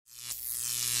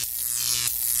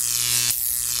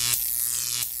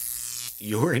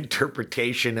your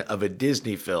interpretation of a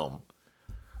Disney film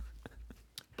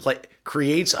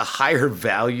creates a higher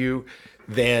value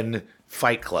than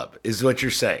Fight Club, is what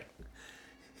you're saying.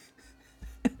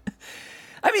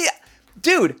 I mean,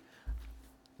 dude.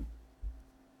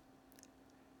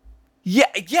 Yeah.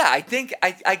 I think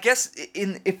I guess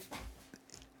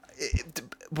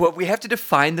what we have to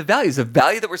define the values. The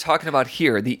value that we're talking about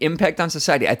here, the impact on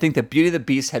society. I think that Beauty and the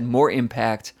Beast had more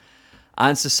impact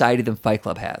on society than Fight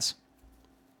Club has.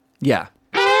 Yeah.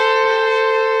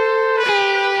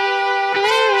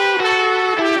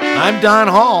 I'm Don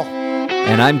Hall.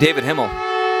 And I'm David Himmel.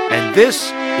 And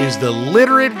this is the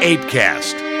Literate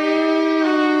ApeCast.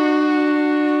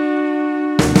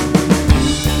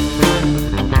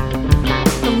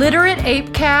 The Literate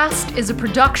ApeCast is a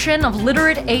production of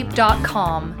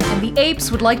LiterateApe.com, and the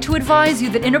apes would like to advise you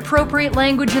that inappropriate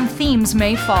language and themes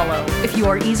may follow. If you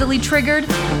are easily triggered,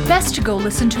 best to go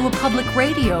listen to a public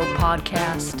radio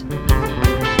podcast.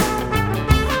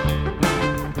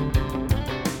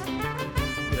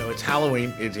 It's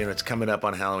Halloween. It's coming up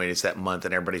on Halloween. It's that month,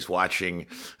 and everybody's watching.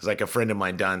 It's like a friend of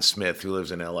mine, Don Smith, who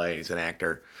lives in L.A. He's an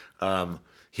actor.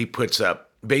 He puts up,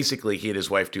 basically, he and his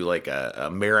wife do like a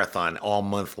marathon all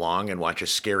month long and watch a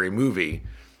scary movie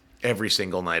every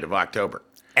single night of October.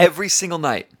 Every single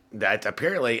night. That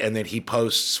apparently, and then he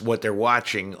posts what they're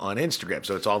watching on Instagram.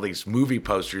 So it's all these movie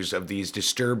posters of these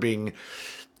disturbing,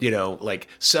 like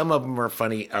some of them are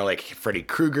funny, are like Freddy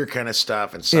Krueger kind of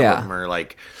stuff, and some of them are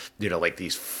like, like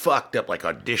these fucked up, like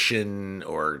Audition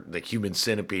or the Human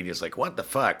Centipede. It's like, what the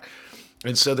fuck?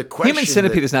 And so the question, Human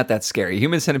Centipede is not that scary.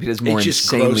 Human Centipede is more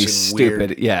insanely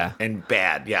stupid, and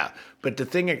bad, But the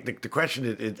thing, the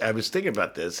question I was thinking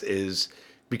about this is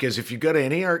because if you go to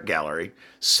any art gallery,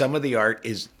 some of the art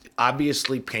is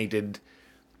obviously painted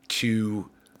to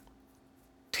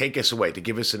take us away, to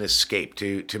give us an escape,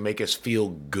 to make us feel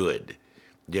good,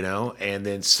 and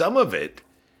then some of it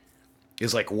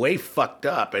is like way fucked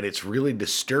up and it's really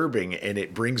disturbing and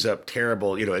it brings up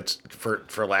terrible, it's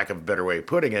for lack of a better way of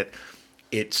putting it,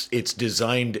 it's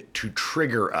designed to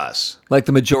trigger us. Like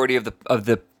the majority of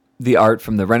the art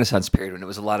from the Renaissance period when it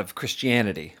was a lot of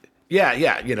Christianity. Yeah,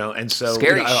 and so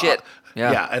scary shit.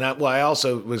 Yeah, and I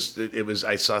also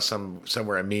I saw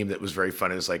somewhere a meme that was very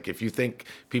funny. It's like if you think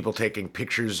people taking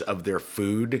pictures of their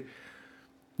food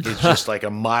is just like a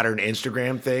modern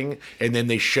Instagram thing, and then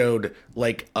they showed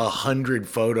like 100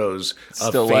 photos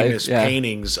of famous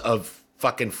paintings of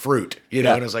fucking fruit,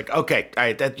 and it's like, okay, all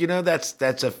right,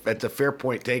 that's a fair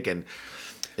point taken.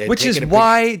 Which is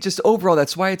why, just overall,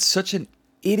 that's why it's such an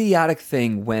idiotic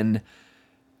thing when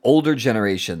older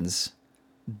generations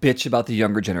bitch about the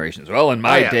younger generations. Well, in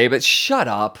my day, but shut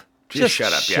up. Just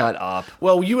shut up. Shut up.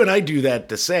 Well, you and I do that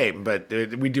the same, but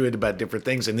we do it about different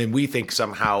things, and then we think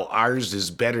somehow ours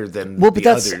is better than the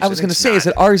others. I was going to say is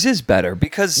that ours is better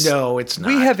because no, it's not.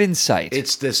 We have insight.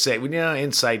 It's the same.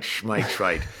 Insight, schmite,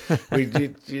 right?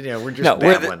 we're just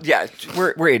babbling.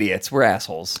 We're idiots. We're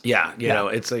assholes. Yeah,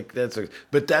 it's like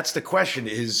but that's the question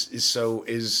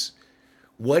is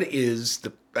what is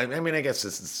the? I mean, I guess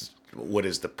this is what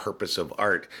is the purpose of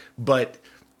art, but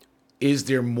is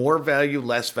there more value,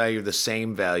 less value, the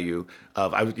same value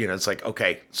of it's like,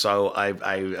 okay, so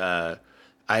I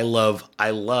love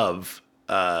now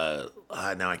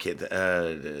I can't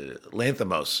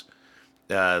Lanthimos,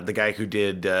 the guy who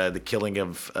did The Killing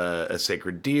of a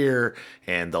Sacred Deer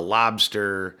and The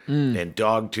Lobster and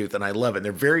Dogtooth, and I love it.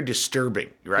 They're very disturbing,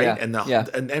 right? Yeah,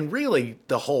 and really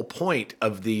the whole point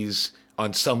of these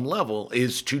on some level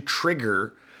is to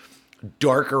trigger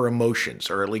darker emotions,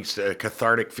 or at least a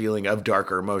cathartic feeling of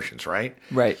darker emotions, right?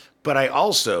 Right. But I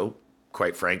also,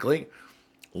 quite frankly,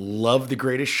 love The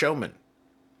Greatest Showman.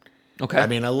 Okay. I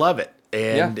mean, I love it.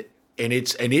 And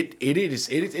it's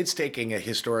taking a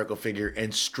historical figure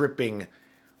and stripping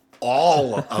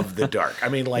all of the dark. I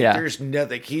mean, there's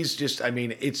nothing. He's just,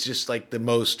 it's just like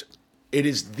it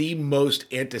is the most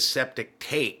antiseptic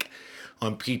take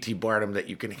on P.T. Barnum that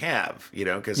you can have,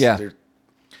 because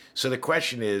so the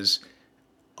question is,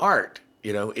 art,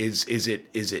 is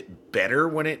it better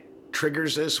when it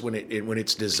triggers us, when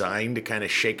it's designed to kind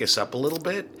of shake us up a little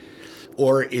bit,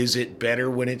 or is it better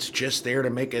when it's just there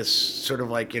to make us sort of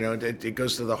like, it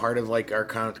goes to the heart of like our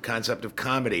concept of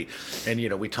comedy, and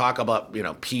we talk about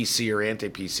PC or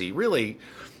anti-PC. Really,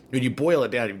 when you boil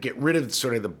it down, you get rid of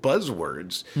sort of the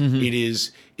buzzwords. Mm-hmm. It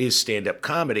is stand-up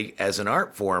comedy as an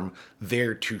art form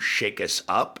there to shake us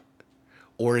up?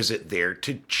 Or is it there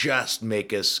to just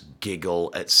make us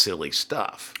giggle at silly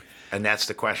stuff? And that's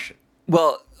the question.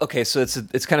 Well, okay, so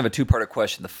it's kind of a two-part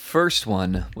question. The first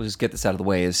one, we'll just get this out of the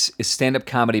way, is stand-up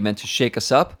comedy meant to shake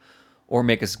us up or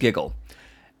make us giggle?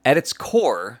 At its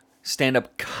core,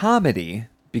 stand-up comedy,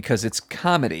 because it's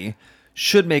comedy,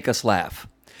 should make us laugh.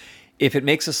 If it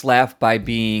makes us laugh by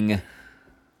being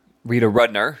Rita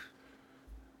Rudner,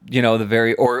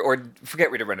 or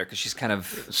forget Rita Rudner because she's kind of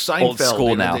Seinfeld, old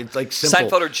school now. It's like simple.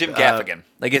 Seinfeld or Jim Gaffigan.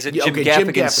 Is it Jim Jim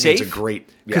Gaffigan Gaffigan's safe? a great,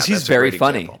 because he's very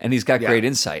funny example. and he's got great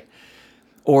insight.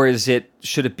 Or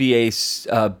should it be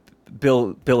a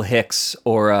Bill Hicks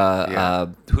or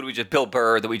Bill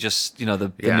Burr that we just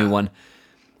the new one?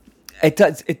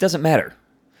 It doesn't matter.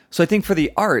 So I think for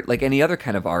the art, like any other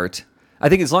kind of art, I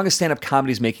think as long as stand-up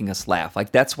comedy is making us laugh,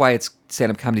 like that's why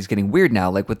stand-up comedy is getting weird now,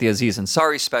 like with the Aziz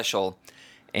Ansari special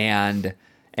and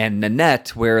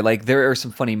Nanette, where like there are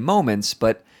some funny moments,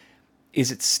 but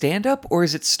is it stand-up or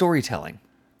is it storytelling?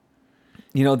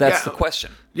 That's the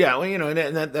question. Yeah, well, and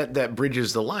that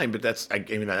bridges the line, but that's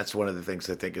one of the things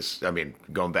I think is,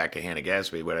 going back to Hannah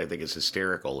Gadsby, what I think is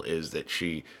hysterical is that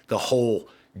the whole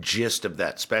gist of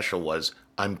that special was,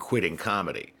 I'm quitting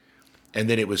comedy. And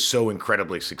then it was so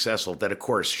incredibly successful that, of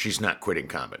course, she's not quitting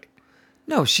comedy.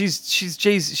 No, she's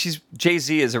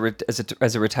Jay-Z as a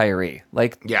retiree.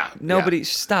 Like, nobody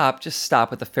stop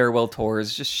with the farewell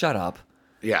tours. Just shut up.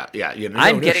 Yeah.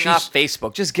 I'm getting off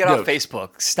Facebook. Just get off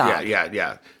Facebook. Stop.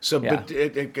 Yeah. So, but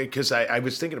because I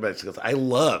was thinking about it, I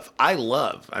love.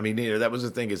 That was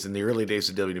the thing is in the early days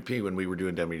of WP when we were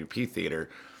doing WP theater,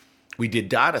 we did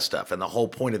Dada stuff, and the whole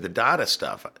point of the Dada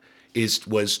stuff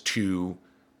was to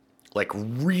like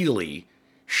really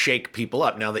shake people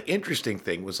up. Now the interesting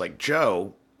thing was like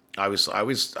Joe. I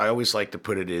always like to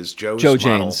put it as Joe model.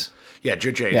 James. Yeah,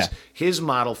 Joe James. Yeah. His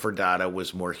model for Dada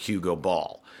was more Hugo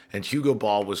Ball. And Hugo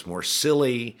Ball was more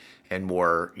silly and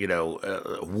more,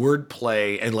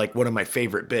 wordplay. And like one of my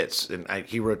favorite bits, and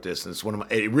he wrote this, and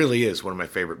it really is one of my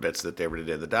favorite bits that they ever did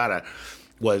in the Dada,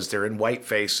 was they're in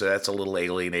whiteface, so that's a little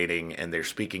alienating, and they're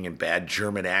speaking in bad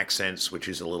German accents, which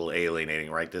is a little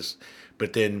alienating, right?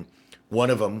 But then one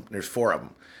of them, there's four of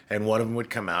them, and one of them would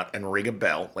come out and ring a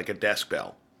bell, like a desk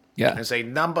bell, and say,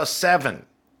 number 7.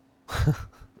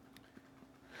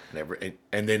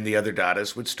 And then the other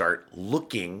Dadas would start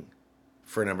looking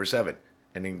for number 7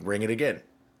 and then ring it again.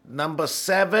 Number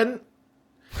 7.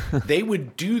 They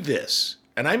would do this.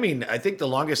 And I think the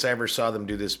longest I ever saw them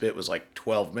do this bit was like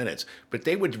 12 minutes. But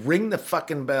they would ring the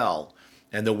fucking bell,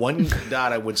 and the one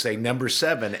Dada would say number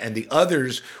 7, and the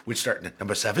others would start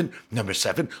number 7,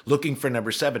 looking for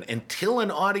number 7, until an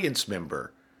audience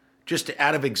member, just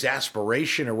out of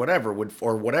exasperation or whatever, would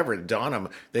dawn them,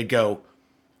 they'd go,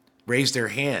 raise their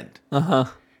hand.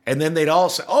 And then they'd all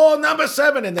say, oh, number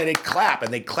 7. And then they'd clap,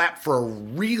 and they'd clap for a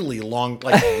really long,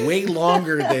 like way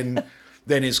longer than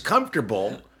is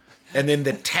comfortable. And then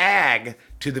the tag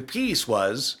to the piece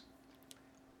was,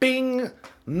 bing,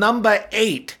 number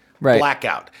 8,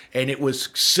 blackout. And it was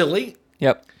silly.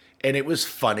 Yep. And it was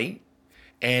funny.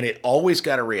 And it always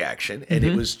got a reaction. And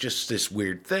it was just this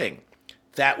weird thing.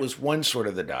 That was one sort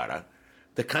of the Dada.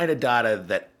 The kind of Dada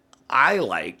that I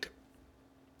liked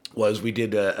was we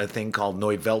did a thing called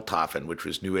Neue Welttaffen, which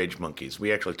was New Age Monkeys.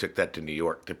 We actually took that to New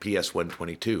York, to PS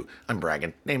 122. I'm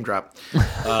bragging. Name drop.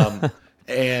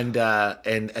 And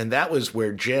that was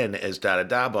where Jen, as Dada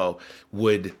Dabo,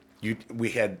 we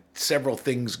had several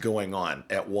things going on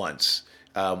at once.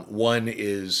 One of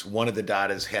the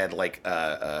Dadas had like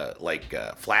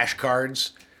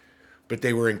flashcards, but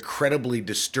they were incredibly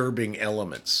disturbing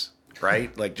elements,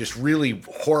 right? Like just really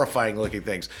horrifying looking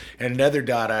things. And another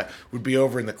Dada would be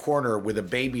over in the corner with a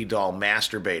baby doll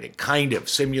masturbating, kind of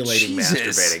simulating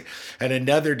masturbating. And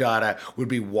another Dada would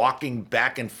be walking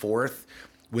back and forth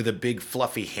with a big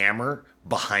fluffy hammer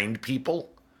behind people.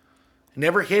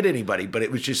 Never hit anybody, but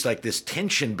it was just like this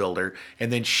tension builder.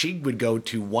 And then she would go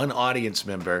to one audience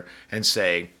member and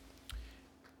say,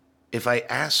 if I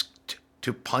asked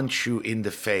to punch you in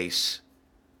the face,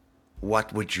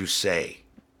 what would you say?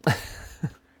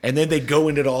 And then they'd go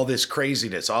into all this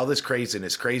craziness,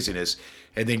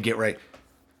 and then get right.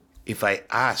 If I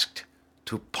asked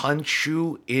to punch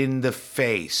you in the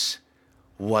face,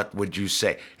 what would you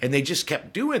say? And they just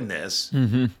kept doing this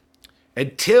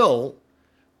until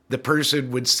the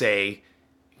person would say,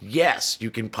 yes,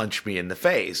 you can punch me in the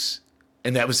face.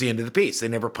 And that was the end of the piece. They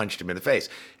never punched him in the face.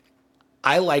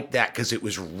 I liked that because it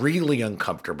was really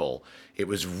uncomfortable. It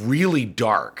was really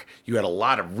dark. You had a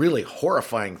lot of really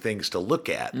horrifying things to look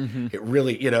at. It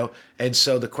really, and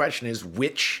so the question is,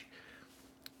 which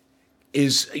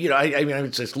is,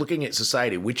 I'm just looking at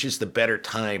society, which is the better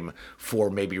time for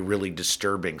maybe really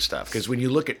disturbing stuff? Because when you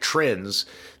look at trends,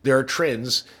 there are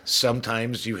trends.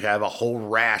 Sometimes you have a whole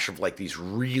rash of like these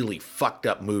really fucked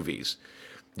up movies,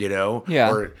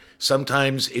 Yeah. Or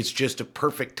sometimes it's just a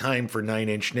perfect time for 9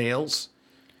 Inch Nails,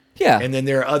 Yeah. And then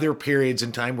there are other periods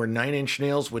in time where Nine Inch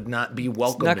Nails would not be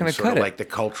welcomed in sort of like the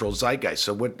cultural zeitgeist.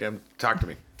 So what? Talk to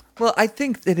me. Well, I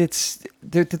think that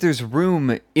that there's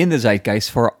room in the zeitgeist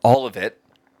for all of it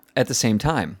at the same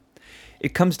time.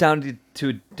 It comes down to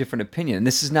a different opinion. And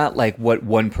this is not like what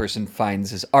one person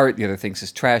finds as art, the other thinks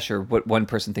is trash, or what one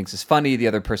person thinks is funny, the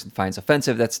other person finds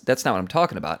offensive. That's not what I'm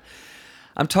talking about.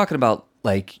 I'm talking about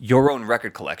like your own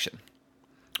record collection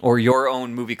or your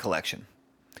own movie collection.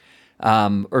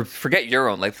 Or forget your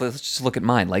own. Like, let's just look at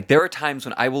mine. Like, there are times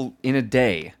when I will, in a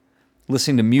day,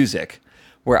 listening to music,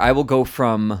 where I will go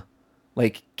from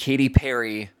like Katy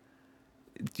Perry,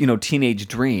 Teenage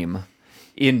Dream,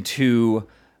 into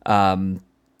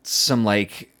some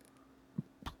like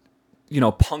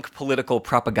punk political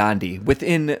propaganda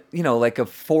within like a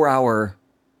 4-hour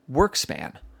work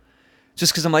span,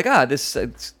 just because I'm like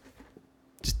it's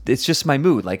just my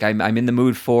mood. Like I'm in the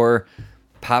mood for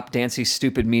pop dancey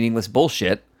stupid meaningless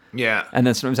bullshit, and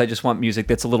then sometimes I just want music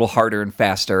that's a little harder and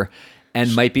faster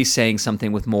and might be saying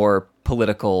something with more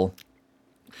political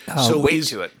weight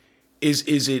to it.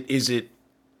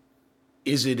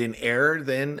 Is it an error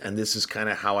then? And this is kind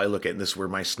of how I look at it, and this is where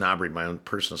my own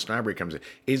personal snobbery comes in.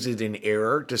 Is it an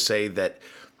error to say that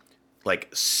like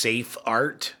safe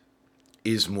art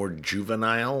is more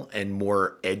juvenile and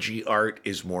more edgy art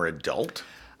is more adult?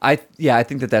 I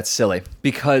think that's silly,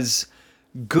 because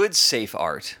good safe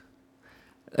art,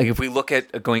 like if we look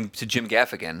at going to Jim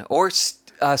Gaffigan or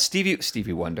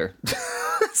Stevie Wonder.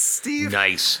 Steve.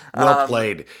 Nice. Well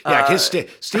played. Yeah,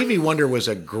 Stevie Wonder was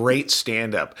a great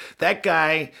stand-up. That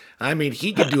guy, I mean,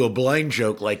 he could do a blind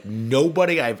joke like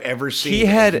nobody I've ever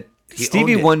seen.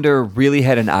 Stevie Wonder really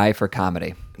had an eye for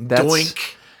comedy.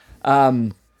 Doink.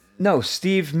 No,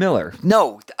 Steve Miller.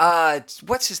 No,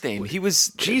 what's his name? He was...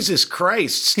 Jesus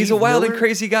Christ, Steve He's a wild Miller? and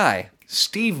crazy guy.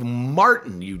 Steve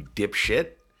Martin, you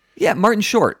dipshit. Yeah, Martin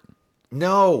Short.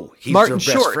 No, he's Martin their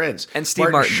best Short friends. and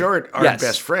Steve Martin Short are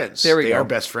best friends. There we go. They are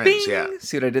best friends, Bing! yeah.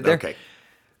 See what I did there? Okay.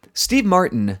 Steve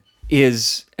Martin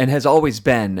is, and has always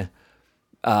been,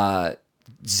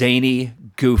 zany,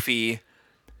 goofy,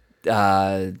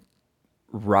 wry.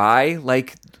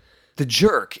 Like, The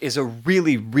Jerk is a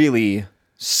really, really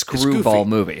screwball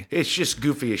movie. It's just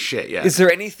goofy as shit, yeah. Is there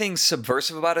anything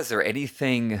subversive about it? Is there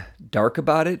anything dark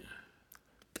about it?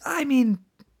 I mean...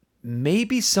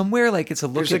 maybe somewhere, like it's a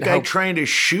look There's at a guy trying to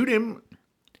shoot him.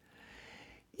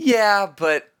 Yeah,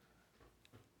 but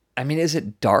I mean, is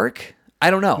it dark? I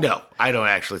don't know. No, I don't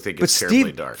actually think it's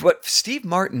terribly dark. What Steve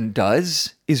Martin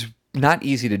does is not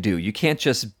easy to do. You can't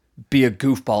just be a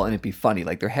goofball and it be funny.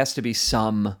 Like there has to be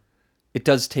it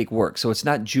does take work. So it's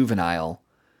not juvenile.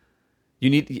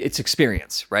 It's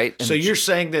experience, right? And so you're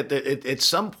saying that at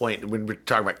some point, when we're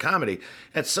talking about comedy,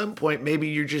 at some point, maybe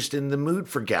you're just in the mood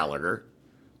for Gallagher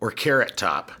or Carrot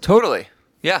Top. Totally.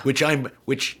 Yeah.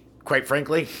 Which quite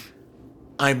frankly,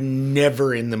 I'm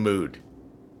never in the mood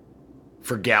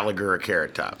for Gallagher or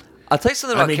Carrot Top. I'll tell you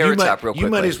something about Carrot Top real quickly.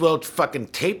 You might as well fucking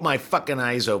tape my fucking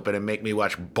eyes open and make me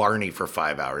watch Barney for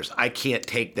 5 hours. I can't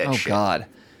take that shit. Oh, God.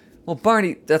 Well,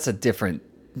 Barney, that's a different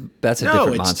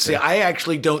monster. See, I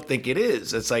actually don't think it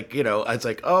is. It's like, it's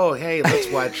like, oh, hey,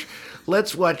 let's watch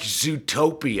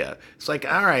Zootopia. It's like,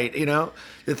 all right,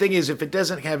 the thing is, if it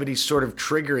doesn't have any sort of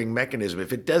triggering mechanism,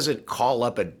 if it doesn't call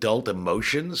up adult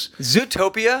emotions.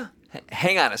 Zootopia?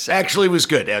 Hang on a second. Actually was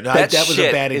good. That was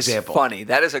a bad example. Funny.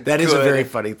 That is a very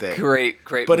funny thing. Great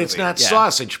but movie. It's not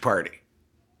Sausage Party.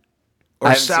 Or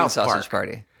I haven't South seen Park. Sausage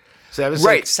Party. So that was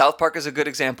right. South Park is a good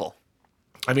example.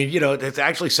 I mean, it's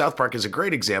actually South Park is a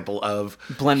great example of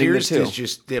blending the two.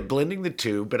 Just blending the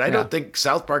two, but I don't think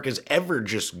South Park is ever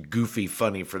just goofy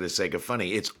funny for the sake of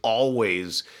funny. It's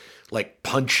always like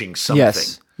punching something.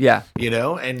 Yes. Yeah.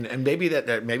 And maybe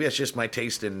that's just my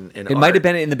taste in it might have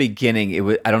been in the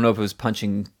beginning. I don't know if it was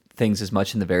punching things as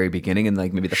much in the very beginning and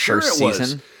like maybe the first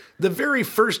season. The very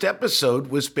first episode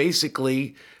was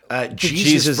basically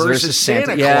Jesus versus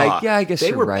Santa Claus. Yeah, I guess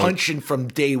they were right. punching from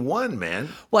day one, man.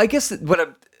 Well, I guess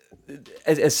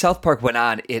as South Park went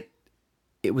on, it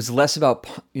was less about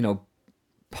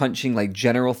punching like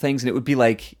general things, and it would be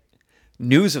like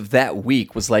news of that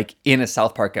week was like in a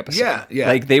South Park episode. Yeah.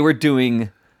 Like they were doing,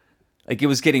 like it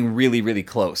was getting really, really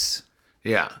close.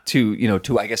 Yeah. To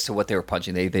I guess to what they were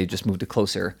punching. They just moved to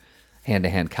closer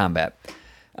hand-to-hand combat.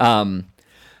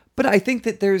 But I think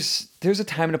that there's a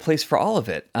time and a place for all of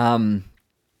it. I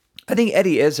think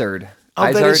Eddie Izzard.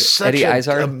 That is such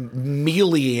a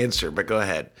mealy answer, but go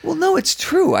ahead. Well, no, it's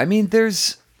true. I mean,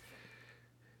 there's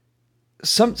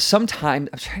sometime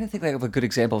I'm trying to think of a good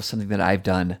example of something that I've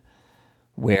done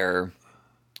where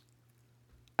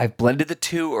I've blended the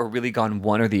two or really gone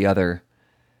one or the other.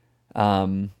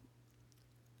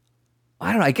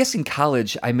 I don't know. I guess in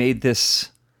college I made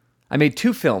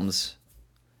 2 films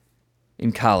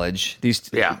in college.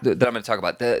 That I'm going to talk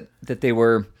about. That they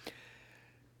were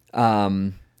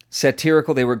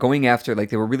satirical. They were going after, like,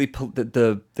 they were really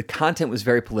the content was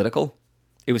very political.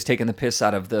 It was taking the piss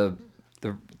out of the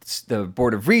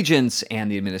Board of Regents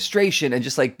and the administration and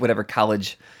just like whatever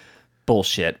college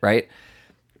bullshit, right?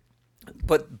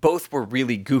 But both were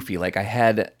really goofy. Like, I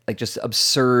had like just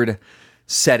absurd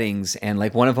settings, and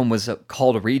like one of them was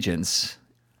called Regents,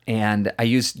 and I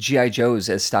used G.I. Joes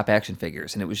as stop action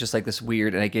figures, and it was just like this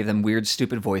weird, and I gave them weird,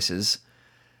 stupid voices,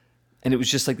 and it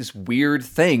was just like this weird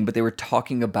thing, but they were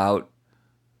talking about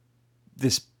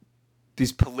these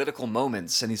political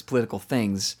moments and these political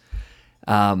things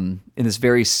in this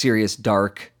very serious,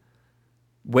 dark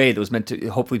way that was meant to,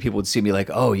 hopefully people would see me like,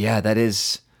 oh yeah,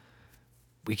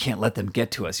 we can't let them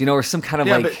get to us, or some kind of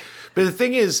like... But the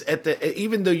thing is,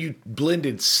 even though you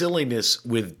blended silliness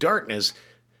with darkness,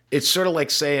 it's sort of like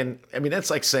saying, that's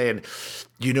like saying,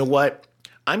 you know what?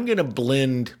 I'm going to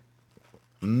blend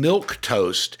milk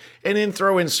toast and then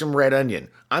throw in some red onion.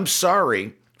 I'm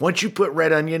sorry. Once you put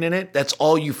red onion in it, that's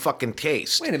all you fucking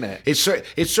taste. Wait a minute. It's sort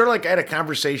of like I had a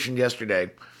conversation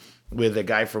yesterday with a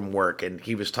guy from work, and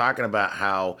he was talking about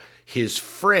how his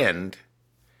friend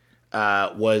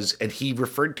and he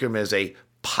referred to him as a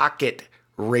pocket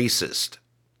racist.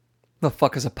 The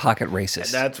fuck is a pocket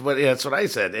racist? And that's what I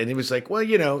said. And he was like, well,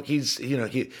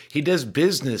 he does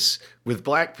business with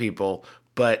black people,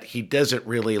 but he doesn't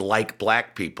really like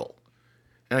black people.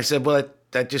 And I said, well,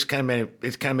 that just kind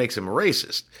of makes him a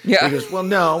racist. Yeah. He goes, well,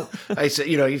 no. I said,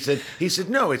 he said,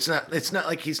 no, it's not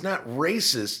like he's not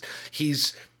racist.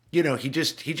 He's, he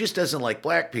just doesn't like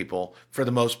black people for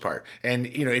the most part. And,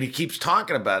 and he keeps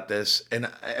talking about this. And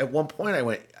at one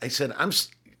point I said,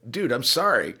 dude, I'm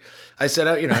sorry. I said,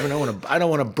 I don't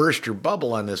want to burst your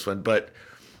bubble on this one, but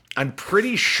I'm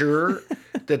pretty sure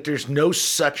that there's no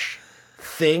such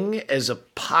thing as a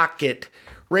pocket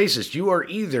racist. You are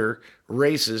either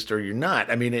racist or you're not.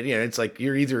 It's like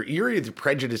you're either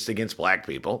prejudiced against black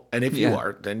people, and if you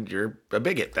are, then you're a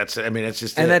bigot. It's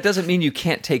just. And that doesn't mean you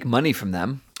can't take money from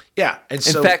them. Yeah, and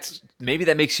in fact, maybe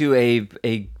that makes you a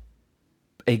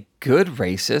good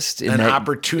racist. An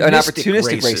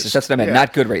opportunistic racist. That's what I meant. Yeah.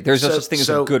 Not good racist. There's no such thing as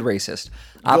a good racist.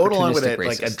 Going along with it,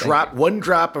 racist, like one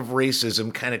drop of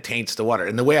racism kind of taints the water.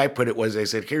 And the way I put it was, I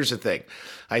said, here's the thing.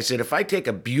 I said, if I take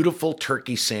a beautiful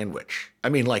turkey sandwich,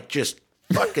 just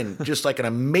like an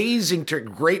amazing turkey,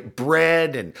 great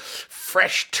bread and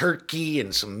fresh turkey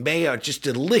and some mayo, just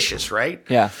delicious, right?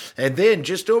 Yeah. And then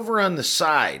just over on the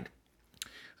side,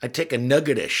 I take a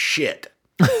nugget of shit.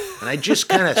 And I just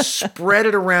kind of spread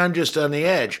it around just on the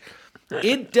edge.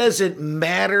 It doesn't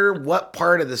matter what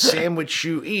part of the sandwich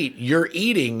you eat. You're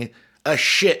eating a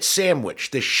shit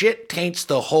sandwich. The shit taints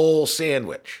the whole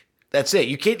sandwich. That's it.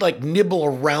 You can't like nibble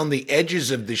around the edges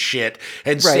of the shit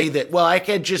and say that, well,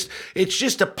 it's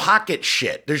just a pocket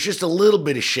shit. There's just a little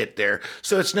bit of shit there.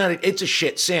 So it's a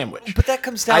shit sandwich. But that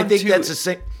comes down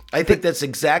to... I think that's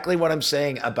exactly what I'm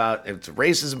saying about it's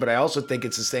racism, but I also think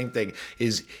it's the same thing,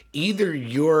 is either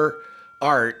your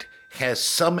art has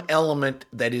some element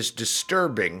that is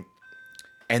disturbing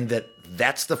and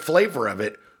that's the flavor of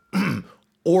it,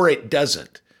 or it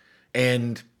doesn't.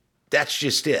 And that's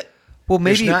just it. Well,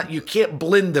 maybe you can't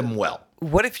blend them well.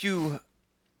 What if you're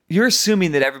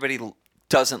assuming that everybody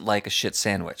doesn't like a shit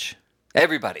sandwich?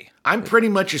 Everybody. I'm pretty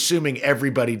much assuming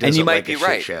everybody doesn't like a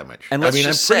shit sandwich. And I'm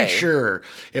pretty sure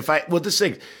this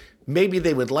thing, maybe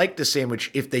they would like the sandwich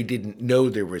if they didn't know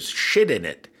there was shit in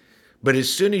it. But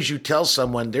as soon as you tell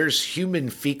someone there's human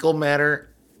fecal matter,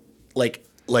 like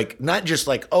not just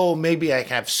like, oh, maybe I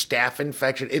have staph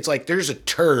infection. It's like there's a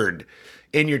turd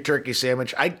in your turkey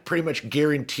sandwich. I pretty much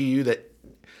guarantee you that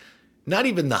not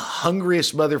even the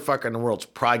hungriest motherfucker in the world's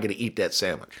probably going to eat that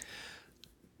sandwich.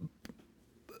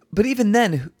 But even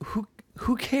then,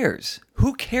 who cares?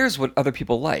 Who cares what other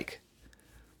people like?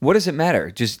 What does it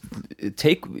matter? Just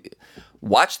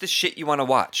watch the shit you want to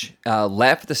watch.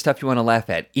 Laugh at the stuff you want to laugh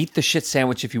at. Eat the shit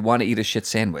sandwich if you want to eat a shit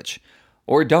sandwich.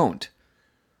 Or don't.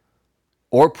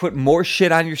 Or put more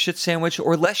shit on your shit sandwich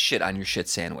or less shit on your shit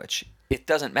sandwich. It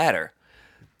doesn't matter.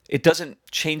 It doesn't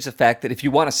change the fact that if you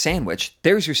want a sandwich,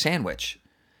 there's your sandwich.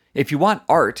 If you want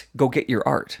art, go get your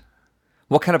art.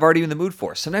 What kind of art are you in the mood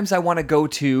for? Sometimes I want to go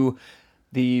to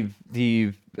the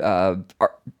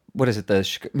what is it?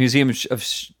 The Museum of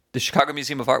the Chicago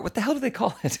Museum of Art. What the hell do they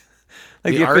call it?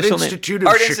 Like the Art Institute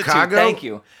of Chicago. Thank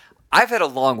you. I've had a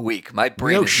long week. My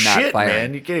brain is not firing.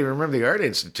 Man. You can't even remember the Art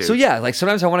Institute. So yeah, like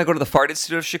sometimes I want to go to the Fart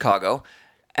Institute of Chicago,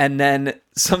 and then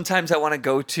sometimes I want to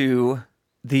go to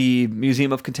the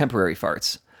Museum of Contemporary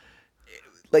Farts.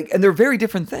 and they're very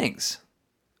different things.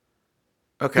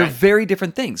 Okay. They're very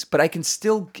different things, but I can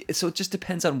still, so it just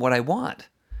depends on what I want,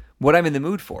 what I'm in the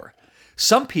mood for.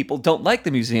 Some people don't like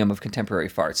the Museum of Contemporary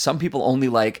Farts. Some people only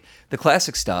like the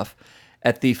classic stuff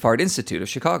at the Fart Institute of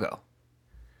Chicago.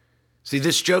 See,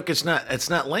 this joke it's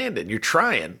not landing. You're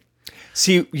trying.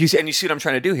 See, you see what I'm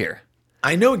trying to do here.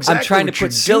 I know exactly. I'm trying to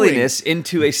put silliness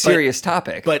into a serious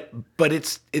topic. But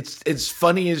it's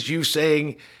funny as you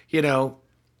saying,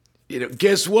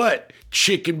 guess what?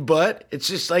 Chicken butt. It's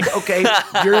just like, okay,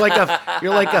 you're like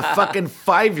a fucking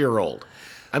 5-year-old.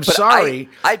 I'm sorry.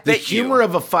 I bet the humor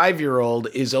of a 5-year-old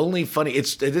is only funny.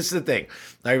 This is the thing.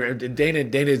 Dana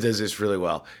does this really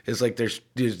well. It's like there's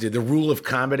the rule of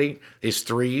comedy is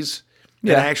 3s.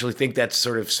 Yeah. And I actually think that's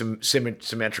sort of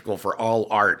symmetrical for all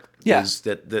art. Yeah. Is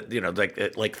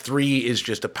that like 3 is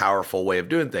just a powerful way of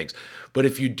doing things. But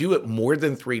if you do it more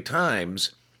than 3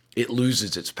 times, it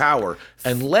loses its power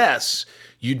unless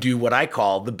you do what I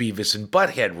call the Beavis and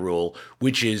Butthead rule,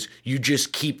 which is you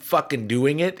just keep fucking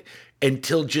doing it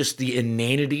until just the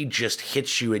inanity just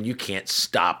hits you and you can't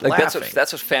stop laughing.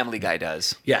 That's what Family Guy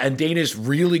does. Yeah, and Dana's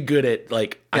really good at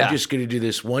I'm just going to do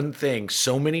this one thing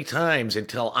so many times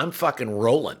until I'm fucking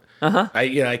rolling. Uh-huh.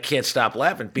 I can't stop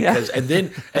laughing because and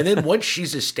then once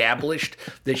she's established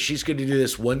that she's going to do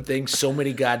this one thing so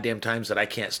many goddamn times that I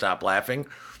can't stop laughing,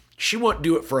 she won't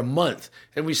do it for a month.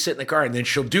 And we sit in the car and then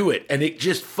she'll do it. And it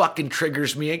just fucking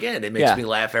triggers me again. It makes me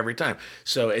laugh every time.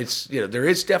 So it's, there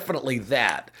is definitely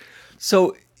that.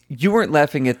 So you weren't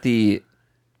laughing at the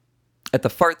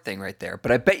fart thing right there,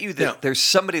 but I bet you that there's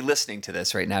somebody listening to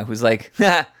this right now who's like,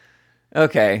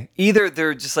 okay. Either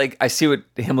they're just like, I see what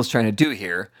Himmel's trying to do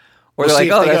here, or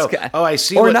they're like, I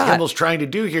see what Himmel's trying to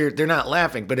do here. They're not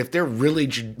laughing. But if they're really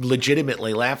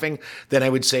legitimately laughing, then I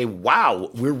would say, wow,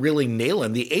 we're really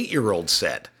nailing the 8-year-old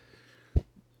set.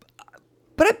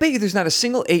 But I bet you there's not a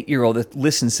single 8-year-old that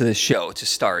listens to this show to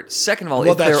start. Second of all,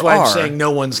 well, that's why I'm saying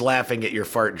no one's laughing at your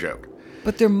fart joke.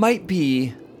 But there might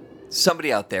be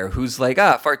somebody out there who's like,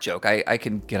 fart joke. I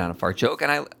can get on a fart joke,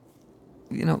 and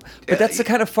but that's the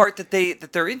kind of fart that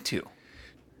they're into.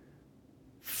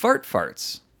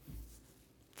 Farts.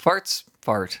 Farty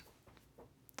fart.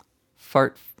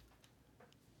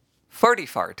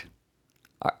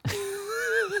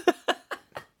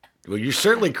 Well, you're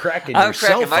certainly cracking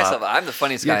yourself up. I'm the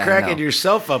funniest guy I know. You're cracking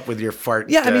yourself up with your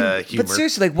fart humor. But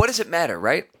seriously, what does it matter,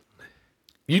 right?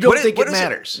 You don't think it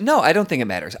matters? No, I don't think it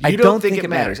matters. I don't think it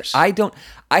matters.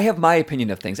 I have my opinion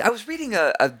of things. I was reading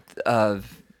a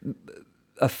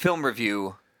film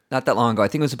review not that long ago. I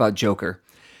think it was about Joker.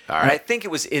 All right. And I think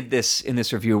it was in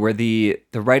this review where the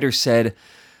writer said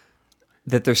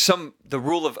that the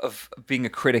rule of being a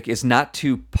critic is not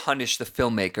to punish the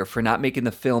filmmaker for not making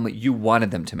the film you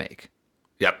wanted them to make.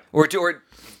 Yep. Or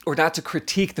not to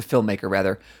critique the filmmaker,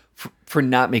 rather, for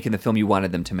not making the film you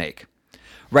wanted them to make.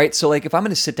 Right? So, like, if I'm going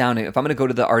to sit down, if I'm going to go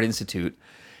to the Art Institute,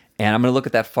 and I'm going to look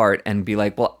at that fart and be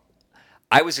like, well,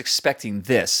 I was expecting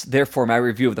this, therefore my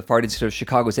review of the Fart Institute of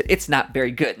Chicago is that it's not very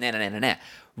good,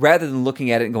 rather than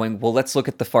looking at it and going, well, let's look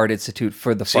at the Fart Institute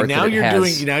for the fart that it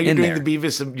has. You're doing the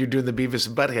Beavis and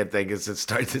Butthead thing.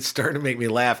 It's starting to make me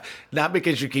laugh, not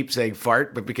because you keep saying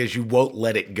fart, but because you won't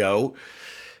let it go.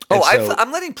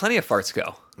 I'm letting plenty of farts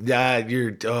go. Yeah,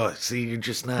 you're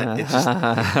just not. It's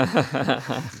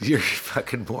just, you're a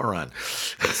fucking moron.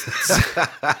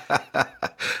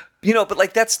 But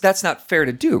like that's not fair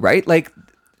to do, right? Like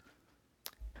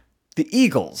the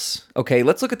Eagles. Okay,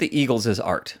 let's look at the Eagles as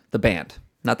art, the band,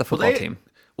 not the football team.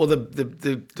 Well,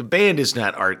 the band is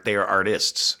not art; they are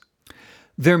artists.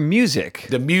 Their music.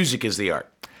 The music is the art.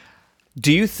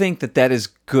 Do you think that is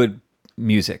good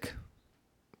music?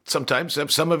 Sometimes.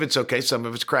 Some of it's okay, some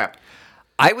of it's crap.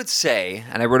 I would say,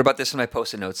 and I wrote about this in my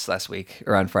Post-it notes last week,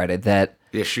 or on Friday, that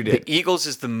yes, you did. The Eagles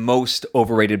is the most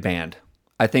overrated band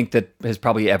I think that has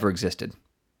probably ever existed.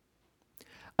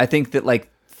 I think that like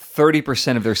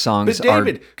 30% of their songs are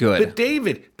good. But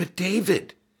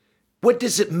David, what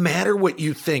does it matter what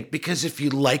you think? Because if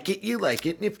you like it, you like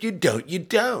it, and if you don't, you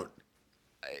don't.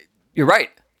 You're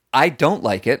right. I don't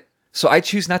like it, so I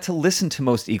choose not to listen to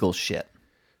most Eagles shit.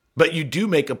 But you do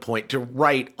make a point to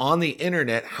write on the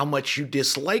internet how much you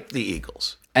dislike the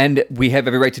Eagles. And we have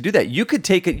every right to do that. You could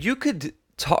take it, you could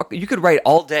write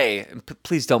all day,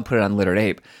 please don't put it on Literate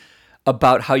Ape,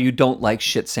 about how you don't like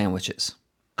shit sandwiches.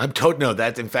 No,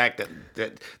 that's in fact,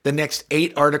 that the next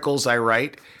 8 articles I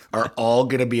write are all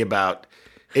going to be about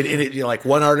Like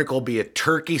one article will be a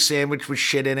turkey sandwich with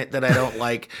shit in it that I don't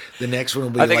like. The next one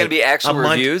will be Are they going to be actual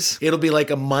reviews? It'll be like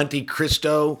a Monte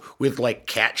Cristo with like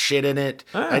cat shit in it.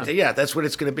 Yeah, that's what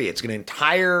it's going to be. It's going to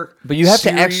entire. But you have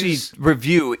to actually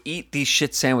eat these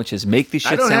shit sandwiches, make these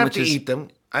shit sandwiches. I don't have to eat them.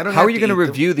 How are you going to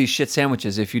review these shit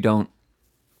sandwiches if you don't?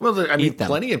 Well, I mean,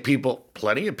 plenty of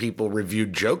people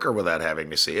reviewed Joker without having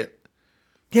to see it.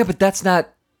 Yeah, but that's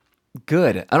not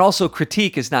good. And also,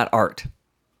 critique is not art.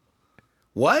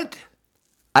 What?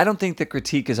 I don't think that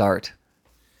critique is art.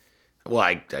 Well,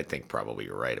 I think probably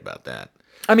you're right about that.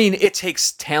 I mean, it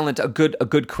takes talent. A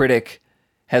good critic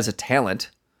has a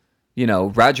talent. You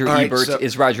know, Roger Ebert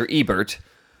is Roger Ebert.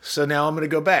 So now I'm going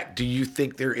to go back. Do you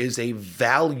think there is a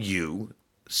value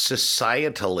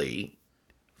societally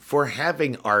for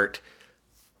having art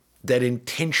that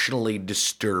intentionally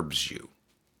disturbs you?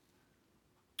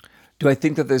 Do I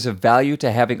think that there's a value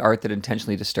to having art that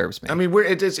intentionally disturbs me? I mean,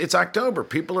 it's October.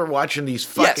 People are watching these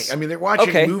fucking. Yes. I mean, they're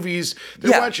watching movies.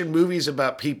 They're watching movies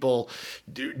about people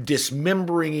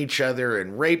dismembering each other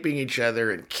and raping each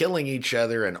other and killing each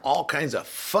other and all kinds of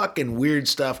fucking weird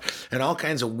stuff and all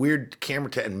kinds of weird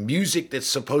and music that's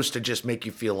supposed to just make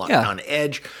you feel on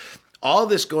edge. All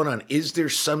this going on, is there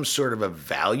some sort of a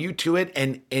value to it?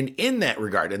 And in that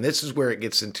regard, and this is where it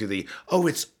gets into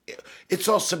it's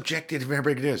all subjective. Remember,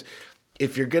 it is.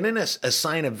 If you're going to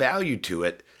assign a value to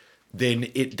it,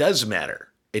 then it does matter.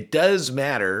 It does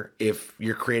matter if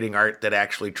you're creating art that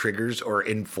actually triggers or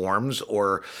informs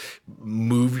or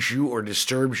moves you or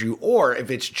disturbs you, or if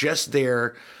it's just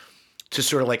there to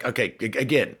sort of like, okay,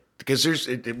 again, because there's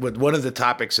one of the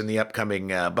topics in the upcoming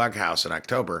Bug House in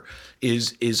October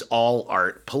is all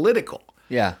art political?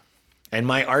 Yeah. And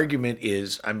my argument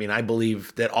is, I mean, I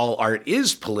believe that all art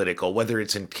is political, whether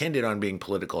it's intended on being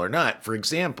political or not. For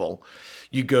example,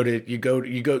 you go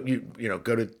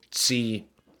to see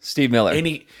Steve Miller.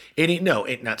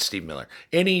 Not Steve Miller.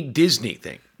 Any Disney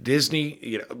thing.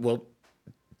 Disney,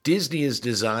 Disney is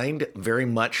designed very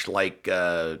much like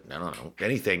I don't know,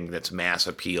 anything that's mass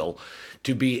appeal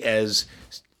to be as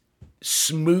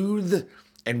smooth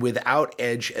and without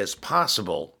edge as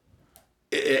possible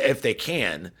if they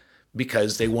can,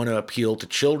 because they want to appeal to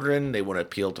children, they want to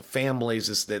appeal to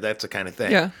families. That's the kind of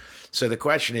thing. Yeah. So the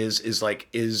question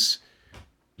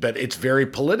but it's very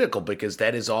political because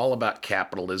that is all about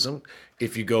capitalism.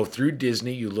 If you go through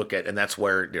Disney, you look at, and that's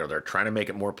where they're trying to make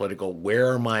it more political. Where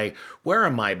are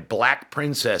my black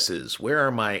princesses? Where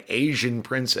are my Asian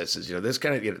princesses? This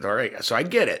kind of, all right. So I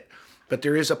get it, but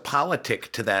there is a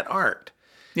politic to that art.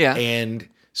 Yeah. And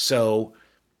so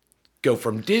go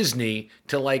from Disney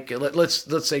to like,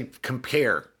 let's say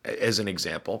compare, as an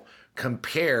example,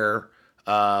 compare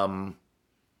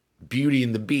Beauty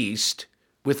and the Beast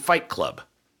with Fight Club.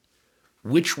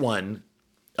 Which one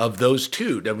of those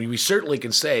two? I mean, we certainly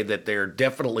can say that they're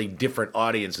definitely different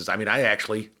audiences. I mean, I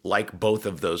actually like both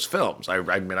of those films. I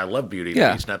mean, I love Beauty and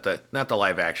the Beast, not the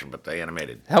live action, but the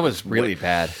animated. That was really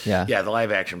bad. Yeah. Yeah, the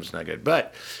live action was not good.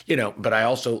 But, but I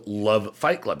also love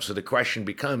Fight Club. So the question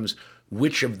becomes,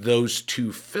 which of those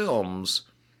two films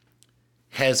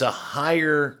has a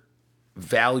higher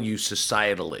value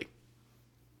societally?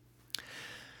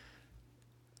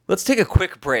 Let's take a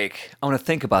quick break. I want to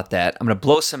think about that. I'm going to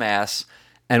blow some ass,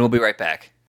 and we'll be right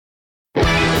back.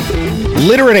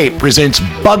 Literate presents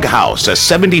Bug House, a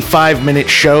 75-minute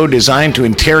show designed to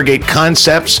interrogate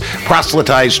concepts,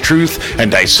 proselytize truth,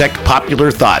 and dissect popular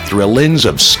thought through a lens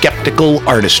of skeptical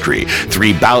artistry.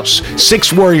 3 bouts,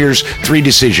 6 warriors, 3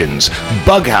 decisions.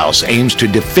 Bug House aims to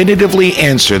definitively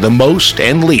answer the most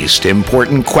and least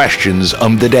important questions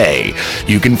of the day.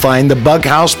 You can find the Bug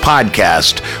House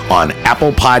podcast on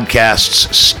Apple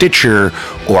Podcasts, Stitcher,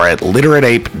 or at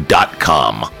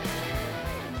literateape.com.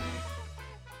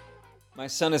 My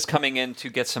son is coming in to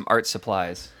get some art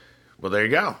supplies. Well, there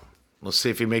you go. Let's see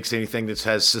if he makes anything that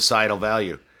has societal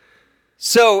value.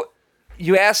 So,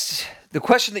 you asked, the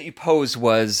question that you posed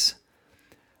was,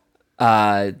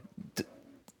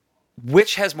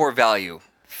 which has more value?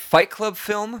 Fight Club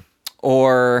film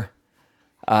or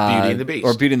Beauty and the Beast?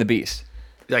 Or Beauty and the Beast.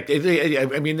 Like,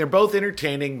 I mean, they're both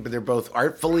entertaining, but they're both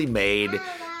artfully made.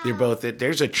 They're both.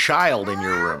 There's a child in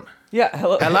your room. Yeah.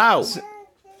 Hello.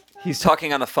 He's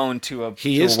talking on the phone to a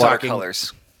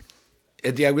watercolors.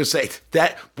 Yeah, I would say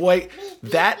that boy.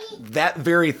 That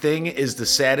very thing is the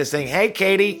saddest thing. Hey,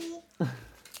 Katie.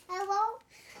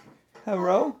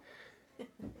 Hello.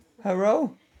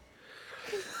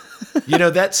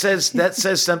 That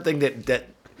says something that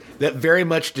that very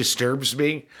much disturbs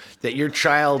me. That your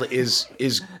child is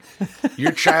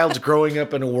your child's growing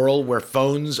up in a world where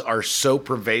phones are so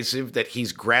pervasive that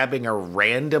he's grabbing a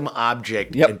random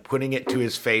object and putting it to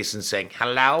his face and saying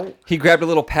hello. He grabbed a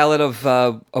little palette of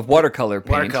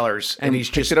watercolors, and he's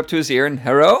picked it up to his ear and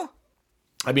hello.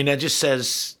 I mean, that just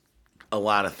says a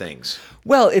lot of things.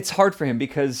 Well, it's hard for him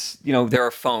because, there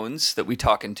are phones that we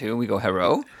talk into and we go,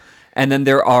 hello. And then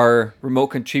there are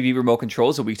TV remote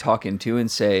controls that we talk into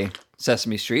and say,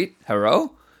 Sesame Street,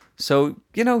 hello. So,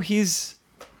 he's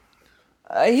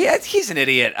an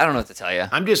idiot. I don't know what to tell you.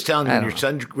 I'm just telling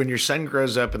you, when your son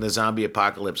grows up and the zombie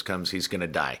apocalypse comes, he's going to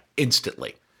die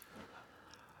instantly.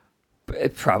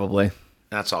 Probably.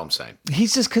 That's all I'm saying.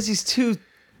 He's just because he's too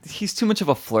much of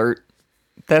a flirt.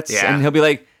 And he'll be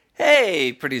like,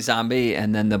 hey, pretty zombie,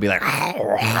 and then they'll be like, all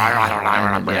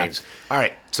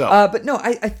right. So, but no,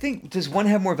 I think, does one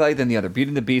have more value than the other? Beauty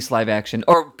and the Beast live action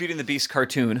or Beauty and the Beast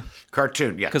cartoon?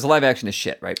 Cartoon, yeah. Because the live action is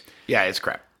shit, right? Yeah, it's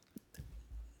crap.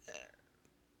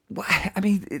 Well, I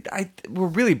mean, we're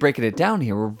really breaking it down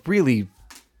here. We're really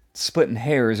splitting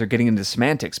hairs or getting into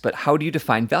semantics. But how do you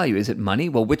define value? Is it money?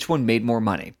 Well, which one made more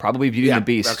money? Probably Beauty and the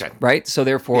Beast, right? So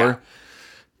therefore,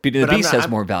 Beauty and the Beast has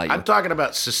more value. I'm talking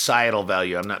about societal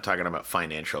value. I'm not talking about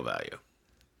financial value.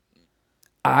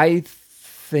 I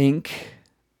think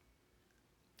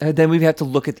then we have to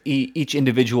look at each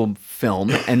individual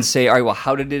film and say, all right, well,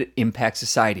 how did it impact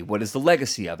society? What is the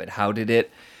legacy of it? How did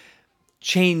it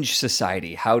change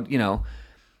society? How,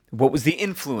 what was the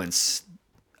influence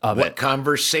of it? What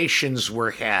conversations were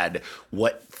had?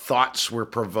 What thoughts were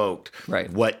provoked? Right.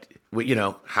 I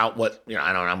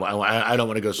don't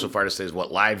want to go so far to say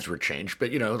what lives were changed,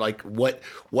 but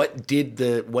what did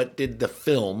the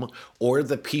film or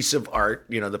the piece of art,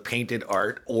 the painted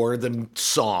art or the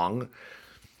song,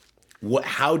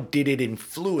 how did it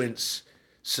influence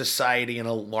society in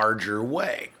a larger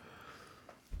way?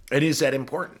 And is that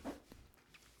important?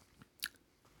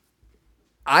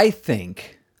 I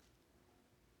think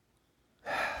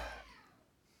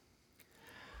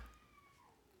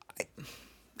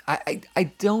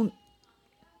I don't.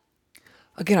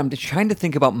 Again, I'm just trying to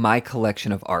think about my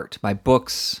collection of art, my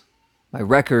books, my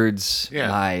records,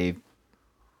 the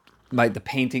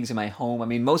paintings in my home. I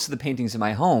mean, most of the paintings in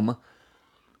my home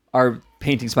are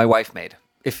paintings my wife made.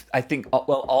 If I think,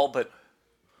 all but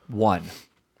one.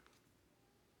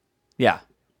 Yeah,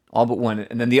 all but one.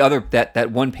 And then the other,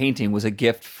 that one painting was a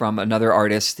gift from another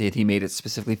artist that he made it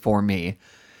specifically for me.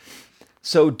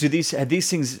 So do these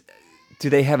things? Do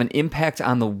they have an impact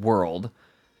on the world?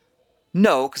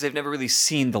 No, because they've never really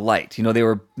seen the light. They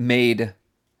were made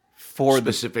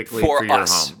specifically for your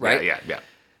us, home, right? Yeah.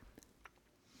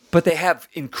 But they have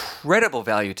incredible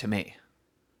value to me,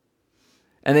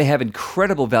 and they have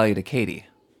incredible value to Katie.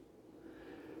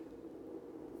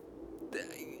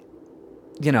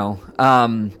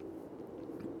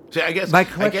 So I guess my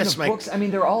collection of books. I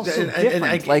mean, they're all so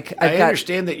different. I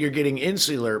understand that you're getting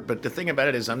insular, but the thing about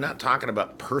it is, I'm not talking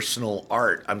about personal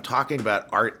art. I'm talking about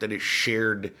art that is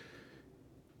shared.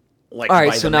 All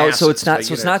right, so now, so it's not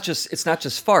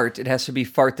just fart. It has to be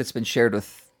fart that's been shared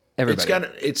with everybody.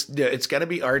 It's got to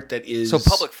be art that is so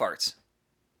public farts.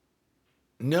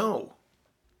 No,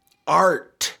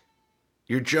 art.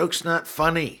 Your joke's not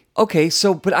funny. Okay,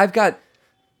 but I've got.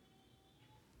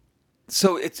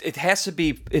 So it has to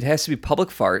be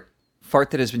public fart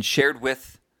that has been shared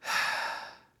with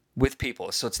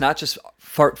people. So it's not just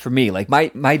fart for me. Like my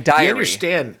diary. You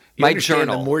understand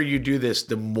journal. The more you do this,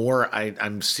 the more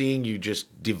I'm seeing you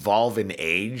just devolve in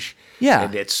age. Yeah.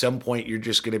 And at some point you're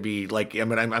just going to be like, I'm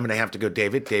going to have to go,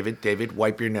 David,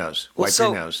 wipe your nose. Wipe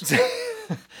your nose.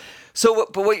 So,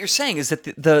 but what you're saying is that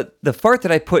the fart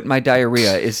that I put in my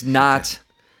diarrhea is not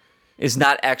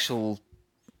actual.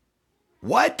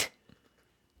 What?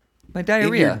 My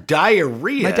diarrhea. In your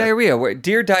diarrhea? My diarrhea.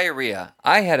 Dear diarrhea,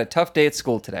 I had a tough day at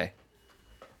school today.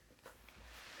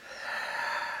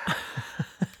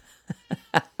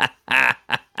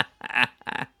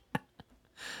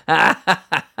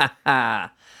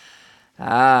 I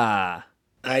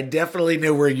definitely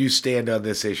know where you stand on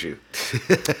this issue.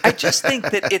 I just think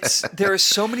that there are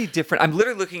so many different. I'm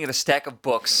literally looking at a stack of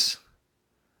books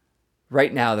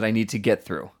right now that I need to get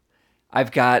through.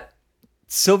 I've got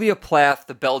Sylvia Plath,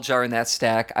 The Bell Jar in that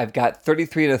stack. I've got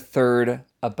 33 1/3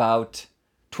 about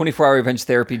 24-Hour Revenge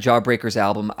Therapy, Jawbreaker's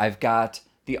album. I've got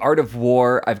The Art of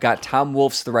War. I've got Tom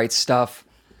Wolfe's The Right Stuff.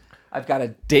 I've got a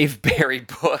Dave Barry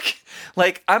book.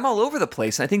 Like, I'm all over the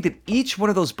place. And I think that each one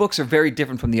of those books are very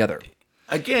different from the other.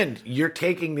 Again, you're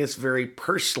taking this very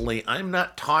personally. I'm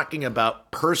not talking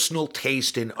about personal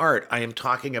taste in art. I am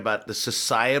talking about the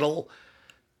societal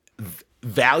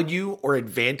value or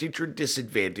advantage or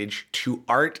disadvantage to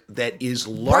art that is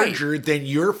larger than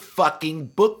your fucking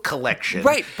book collection.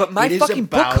 Right, but my fucking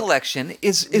book collection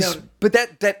is but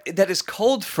that is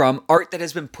culled from art that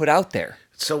has been put out there.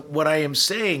 So what I am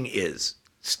saying is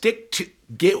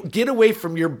get away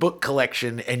from your book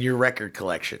collection and your record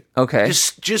collection. Okay.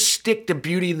 Just stick to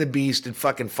Beauty and the Beast and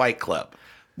fucking Fight Club.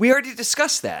 We already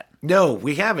discussed that. No,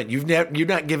 we haven't. You're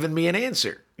not given me an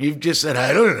answer. You've just said,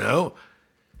 I don't know.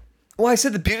 Well, I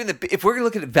said the Beauty and the Beast. If we're going to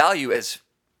look at value as,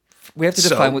 we have to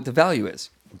define what the value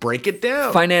is. Break it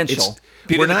down. Financial.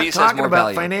 We're not talking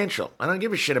about financial. I don't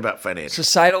give a shit about financial.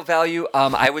 Societal value,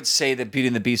 I would say that Beauty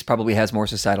and the Beast probably has more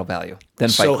societal value than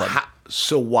Fight Club.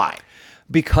 So why?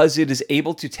 Because it is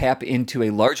able to tap into a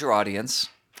larger audience.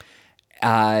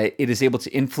 It is able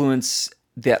to influence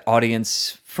that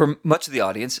audience, for much of the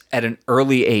audience, at an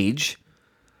early age,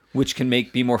 which can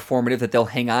be more formative, that they'll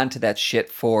hang on to that shit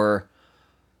for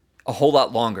a whole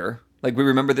lot longer. Like, we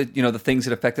remember the things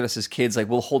that affected us as kids. Like,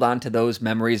 we'll hold on to those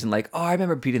memories and like, oh, I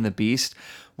remember Beauty and the Beast.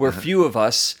 Where few of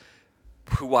us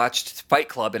who watched Fight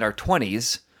Club in our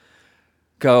 20s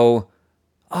go,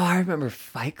 oh, I remember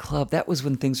Fight Club. That was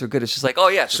when things were good. It's just like, oh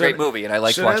yeah, it's a great movie, and I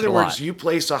liked watching it a lot. So in other words, you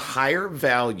place a higher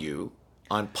value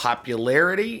on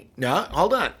popularity. No,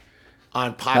 hold on.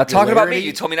 On popularity. Not talking about me.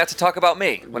 You told me not to talk about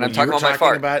me when I'm talking about my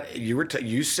fart.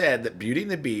 You said that Beauty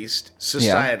and the Beast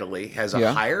societally has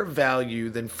a higher value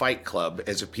than Fight Club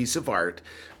as a piece of art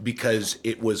because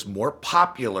it was more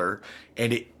popular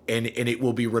and it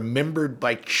will be remembered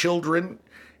by children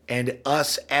and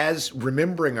us as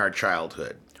remembering our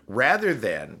childhood, rather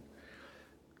than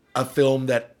a film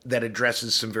that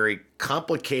addresses some very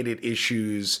complicated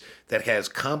issues, that has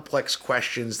complex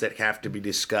questions that have to be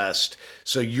discussed.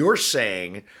 So you're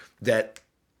saying that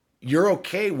you're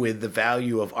okay with the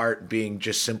value of art being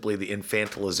just simply the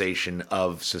infantilization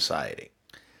of society.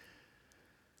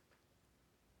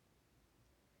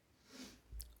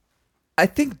 I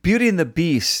think Beauty and the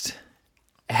Beast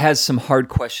has some hard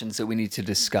questions that we need to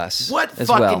discuss. What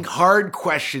fucking hard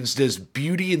questions does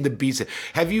Beauty and the Beast have?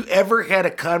 Have you ever had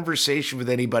a conversation with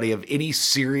anybody of any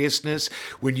seriousness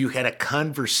when you had a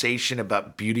conversation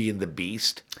about Beauty and the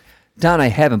Beast? Don, I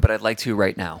haven't, but I'd like to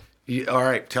right now. All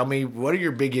right, tell me, what are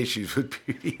your big issues with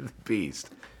Beauty and the Beast?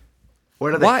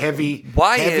 What are the heavy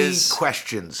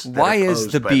questions that why are is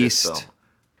posed the by Beast? this film?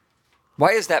 Why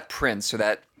is that prince or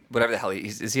that whatever the hell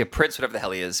is he a prince, whatever the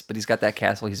hell he is, but he's got that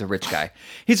castle, he's a rich guy.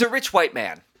 He's a rich white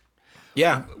man.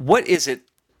 Yeah. What is it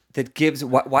that gives,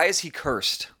 why is he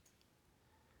cursed?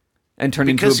 And turned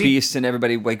into a beast and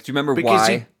everybody, like, do you remember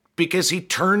why? Because he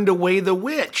turned away the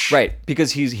witch. Right,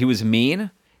 because he was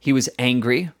mean, he was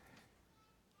angry,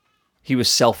 he was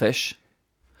selfish,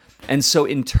 and so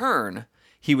in turn,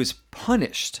 he was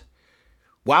punished.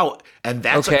 Wow, and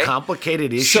that's a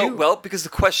complicated issue? So, because the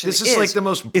question is... This is like the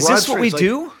most broad... Is this what we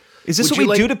do? Is this what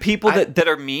we do to people that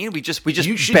are mean? We just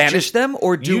banish them,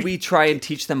 or do we try and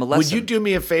teach them a lesson? Would you do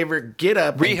me a favor? Get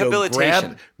up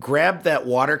Rehabilitation. And grab that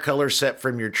watercolor set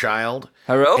from your child.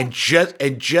 Hello? And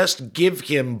just give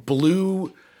him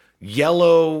blue,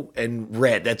 yellow, and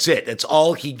red. That's it. That's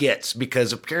all he gets,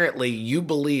 because apparently you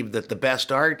believe that the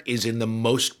best art is in the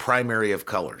most primary of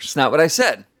colors. It's not what I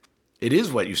said. It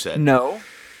is what you said. No.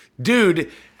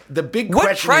 Dude, the big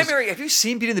question is... Have you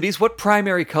seen Beauty and the Beast? What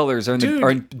primary colors are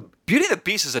in Beauty and the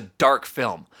Beast is a dark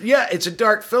film. Yeah, it's a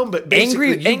dark film, but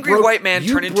basically... Angry white man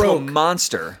turned into a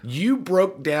monster. You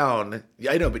broke down...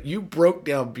 I know, but you broke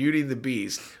down Beauty and the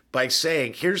Beast by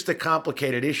saying, here's the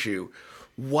complicated issue.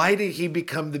 Why did he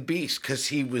become the Beast? Because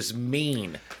he was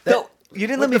mean. No, you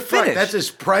didn't let me finish. That's as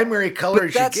primary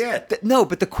colors you get. No,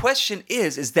 but the question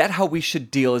is that how we should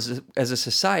deal as a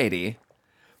society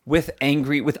with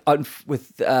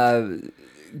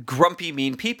grumpy,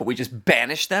 mean people? We just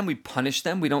banish them. We punish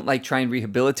them. We don't try and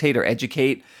rehabilitate or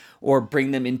educate or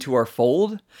bring them into our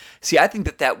fold. See, I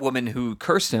think that woman who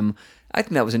cursed him, I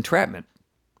think that was entrapment.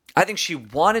 I think she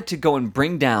wanted to go and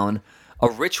bring down a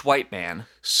rich white man.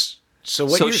 So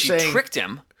she tricked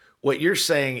him. What you're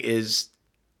saying is...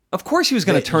 Of course he was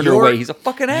going to turn her away. He's a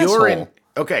fucking asshole.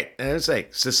 Okay, and I was saying,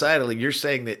 societally, you're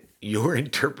saying that your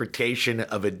interpretation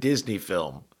of a Disney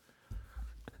film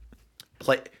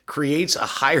creates a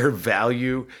higher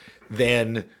value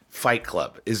than Fight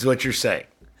Club, is what you're saying.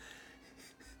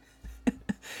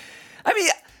 I mean,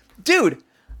 dude.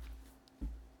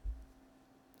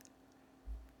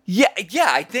 Yeah.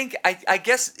 I think I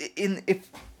guess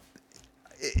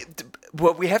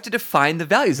well, we have to define the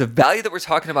values. The value that we're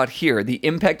talking about here, the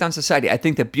impact on society. I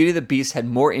think that Beauty and the Beast had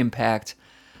more impact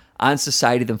on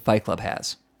society than Fight Club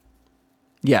has.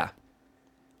 Yeah.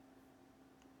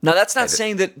 Now, that's not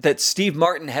saying that Steve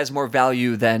Martin has more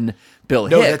value than Bill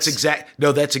No, Hicks.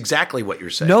 that's exactly what you're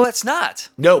saying. No, that's not.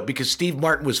 No, because Steve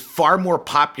Martin was far more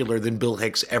popular than Bill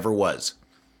Hicks ever was.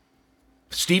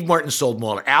 Steve Martin sold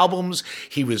more albums.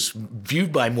 He was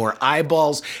viewed by more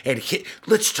eyeballs. And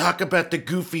let's talk about the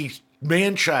goofy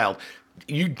man-child.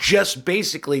 You just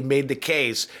basically made the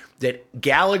case that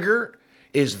Gallagher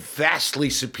is vastly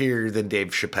superior than Dave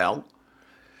Chappelle.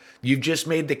 You've just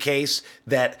made the case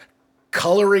that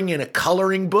coloring in a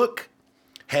coloring book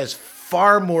has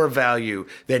far more value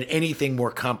than anything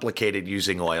more complicated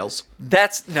using oils.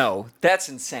 That's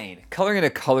insane. Coloring in a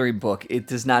coloring book, it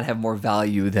does not have more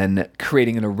value than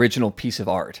creating an original piece of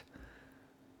art.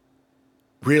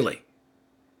 Really?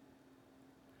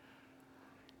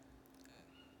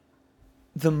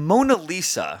 The Mona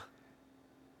Lisa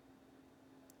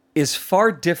is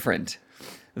far different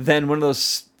than one of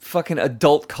those fucking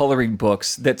adult coloring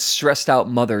books that stressed out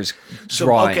mothers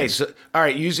drawing. Okay, so all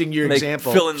right, using your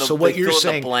example. What you're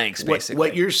saying, blanks, basically.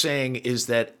 What you're saying is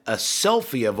that a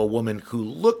selfie of a woman who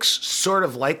looks sort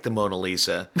of like the Mona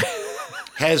Lisa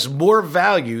has more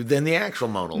value than the actual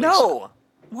Mona Lisa. No.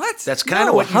 What? That's kind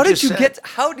of what you just said.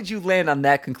 How did you land on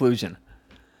that conclusion?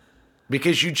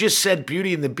 Because you just said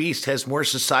Beauty and the Beast has more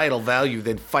societal value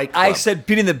than Fight Club. I said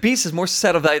Beauty and the Beast has more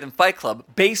societal value than Fight Club,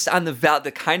 based on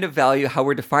the kind of value, how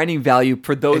we're defining value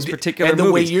for those particular movies. And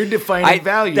the way you're defining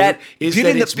value is Beauty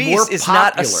that and the Beast is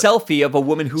not a selfie of a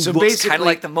woman who looks kind of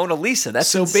like the Mona Lisa.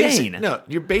 That's insane. No,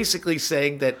 you're basically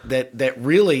saying that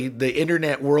really the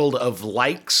internet world of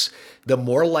likes. The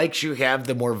more likes you have,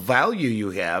 the more value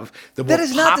you have, the more popular it is. That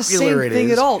is not the same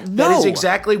thing at all. No. That is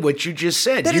exactly what you just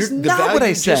said. That is not what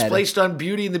I said. The value just placed on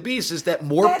Beauty and the Beast is that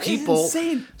more people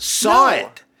saw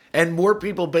it. And more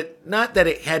people, but not that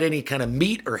it had any kind of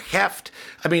meat or heft.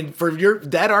 I mean,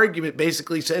 that argument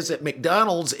basically says that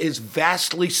McDonald's is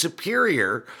vastly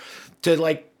superior to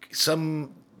like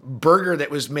some burger that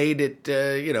was made at,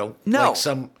 like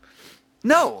some...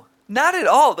 No. Not at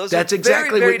all. That's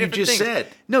exactly what you just said.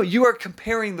 No, you're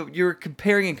comparing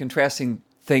and contrasting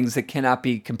things that cannot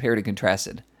be compared and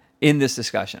contrasted in this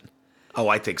discussion. Oh,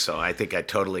 I think so. I think I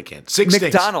totally can.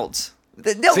 McDonald's.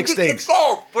 No, Six things.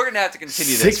 We're gonna have to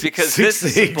continue this because this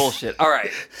is bullshit. All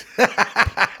right.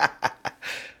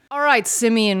 All right,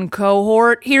 Simeon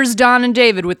cohort. Here's Don and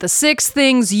David with the 6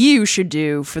 things you should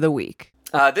do for the week.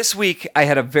 This week I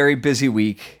had a very busy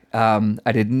week.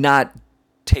 I did not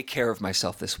take care of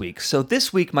myself this week. So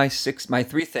this week, my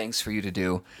 3 things for you to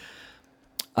do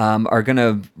are going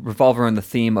to revolve around the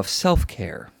theme of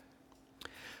self-care.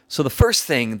 So the first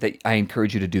thing that I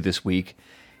encourage you to do this week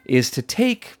is to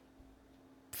take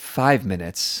 5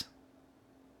 minutes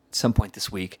at some point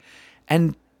this week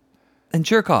and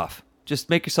jerk off. Just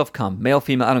make yourself come. Male,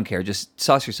 female, I don't care. Just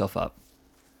sauce yourself up.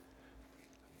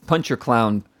 Punch your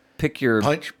clown. Pick your...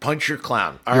 Punch your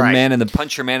clown. All right.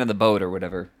 Punch your man in the boat or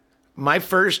whatever. My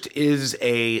first is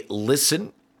a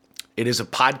listen. It is a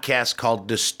podcast called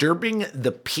Disturbing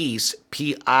the Peace,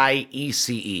 Piece.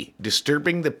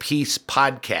 Disturbing the Peace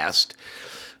podcast.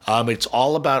 It's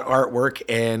all about artwork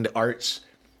and art's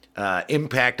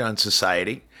impact on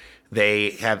society.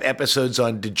 They have episodes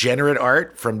on degenerate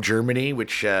art from Germany,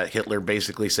 which Hitler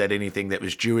basically said anything that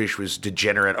was Jewish was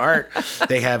degenerate art.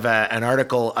 They have an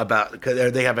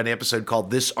episode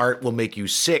called This Art Will Make You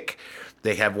Sick.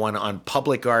 They have one on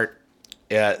public art.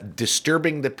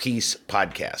 Disturbing the Peace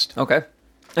podcast. Okay.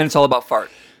 And it's all about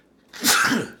fart.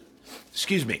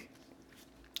 Excuse me.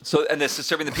 So, and this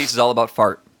Disturbing the Peace is all about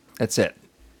fart. That's it.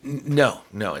 No,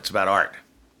 it's about art.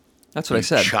 That's what I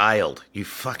said. You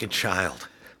fucking child.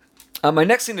 My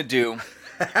next thing to do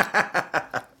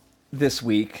this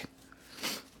week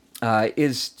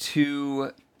is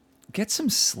to get some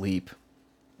sleep.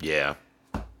 Yeah.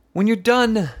 When you're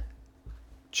done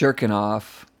jerking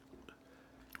off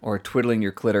or twiddling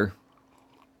your clitter,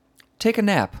 take a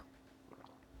nap.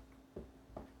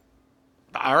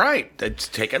 All right, let's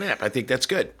take a nap. I think that's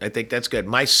good.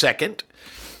 My second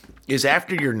is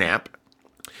after your nap.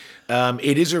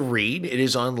 It is a read. It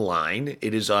is online.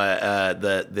 It is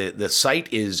the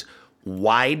site is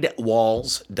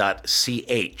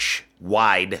widewalls.ch.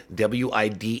 Wide,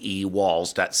 W-I-D-E,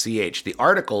 walls.ch. The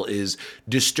article is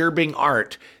Disturbing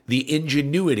Art, the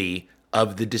Ingenuity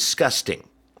of the Disgusting.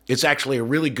 It's actually a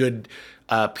really good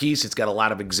piece. It's got a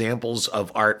lot of examples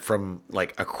of art from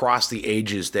like across the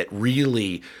ages that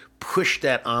really pushed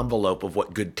that envelope of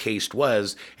what good taste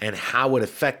was and how it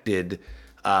affected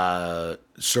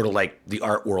sort of like the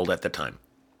art world at the time.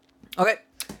 Okay.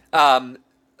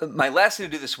 My last thing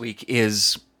to do this week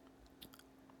is,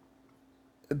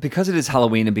 because it is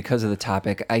Halloween and because of the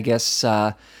topic, I guess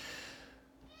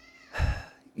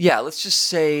let's just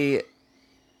say,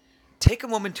 take a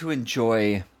moment to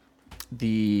enjoy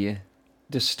the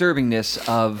disturbingness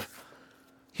of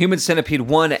Human Centipede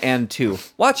 1 and 2.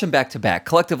 Watch them back to back.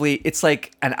 Collectively, it's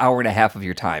like an hour and a half of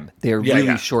your time. They're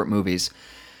really short movies.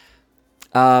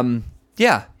 Human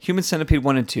Centipede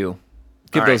 1 and 2.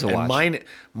 Give those a watch.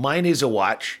 Mine is a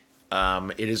watch.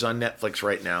 It is on Netflix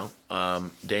right now.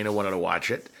 Dana wanted to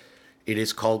watch it. It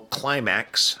is called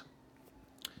Climax.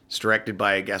 It's directed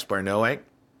by Gaspar Noé.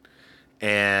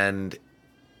 And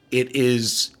it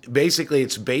is basically,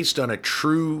 it's based on a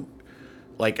true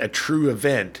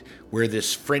event where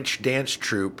this French dance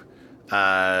troupe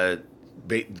got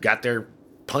their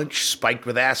punch spiked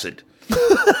with acid.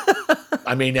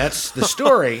 I mean, that's the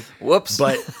story. Whoops.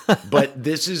 But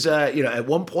this is, at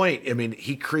one point, I mean,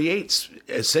 he creates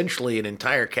essentially an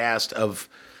entire cast of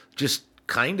just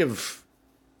kind of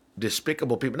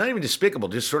despicable people. Not even despicable,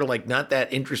 just sort of like not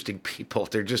that interesting people.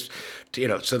 They're just,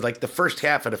 so like the first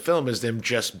half of the film is them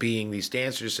just being these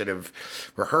dancers that have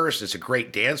rehearsed. It's a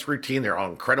great dance routine. They're all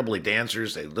incredibly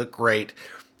dancers. They look great.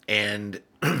 And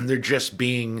they're just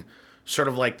being sort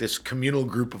of like this communal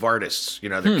group of artists.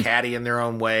 They're catty in their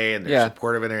own way, and they're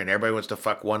supportive in there, and everybody wants to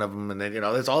fuck one of them, and then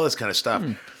there's all this kind of stuff.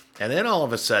 And then all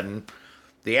of a sudden,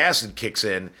 the acid kicks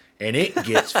in, and it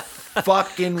gets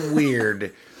fucking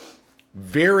weird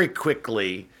very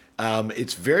quickly.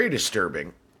 It's very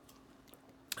disturbing,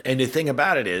 and the thing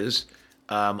about it is,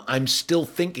 I'm still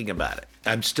thinking about it.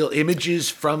 Images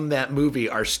from that movie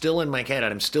are still in my head,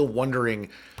 and I'm still wondering.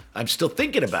 I'm still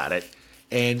thinking about it.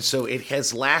 And so it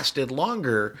has lasted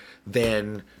longer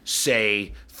than,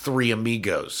 say, Three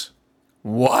Amigos.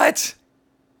 What?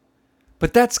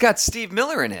 But that's got Steve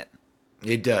Miller in it.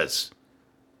 It does.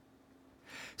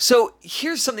 So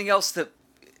here's something else that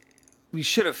we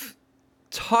should have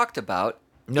talked about.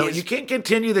 No, you can't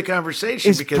continue the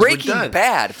conversation because Breaking we're done.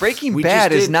 Bad. Breaking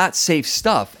Bad is not safe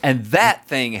stuff, and that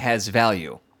thing has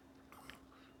value.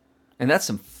 And that's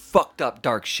some fucked up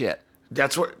dark shit.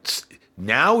 That's what...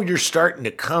 Now you're starting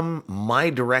to come my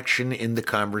direction in the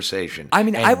conversation. I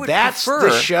mean, that's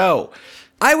the show.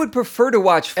 I would prefer to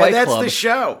watch Fight Club. And that's the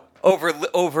show. Over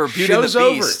Beauty and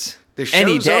the Beast. The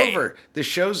show's over. The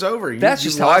show's over. That's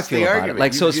just how I feel about it.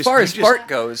 Like, as far as fart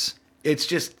goes, it's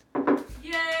just...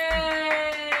 Yay!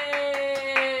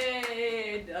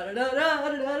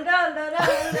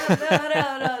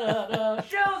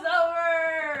 Show's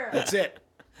over! That's it.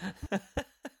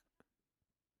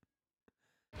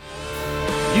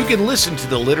 You can listen to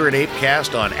the Literate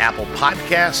ApeCast on Apple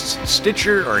Podcasts,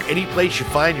 Stitcher, or any place you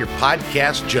find your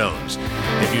podcast Jones.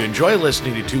 If you enjoy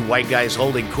listening to two white guys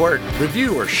holding court,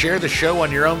 review or share the show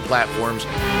on your own platforms,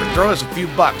 or throw us a few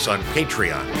bucks on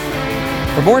Patreon.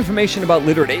 For more information about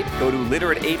Literate Ape, go to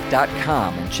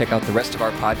literateape.com and check out the rest of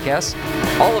our podcasts,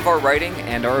 all of our writing,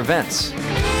 and our events.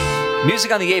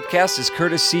 Music on the ApeCast is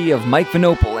courtesy of Mike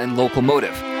Vinopal and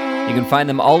Locomotive. You can find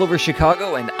them all over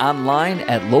Chicago and online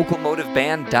at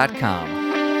locomotiveband.com.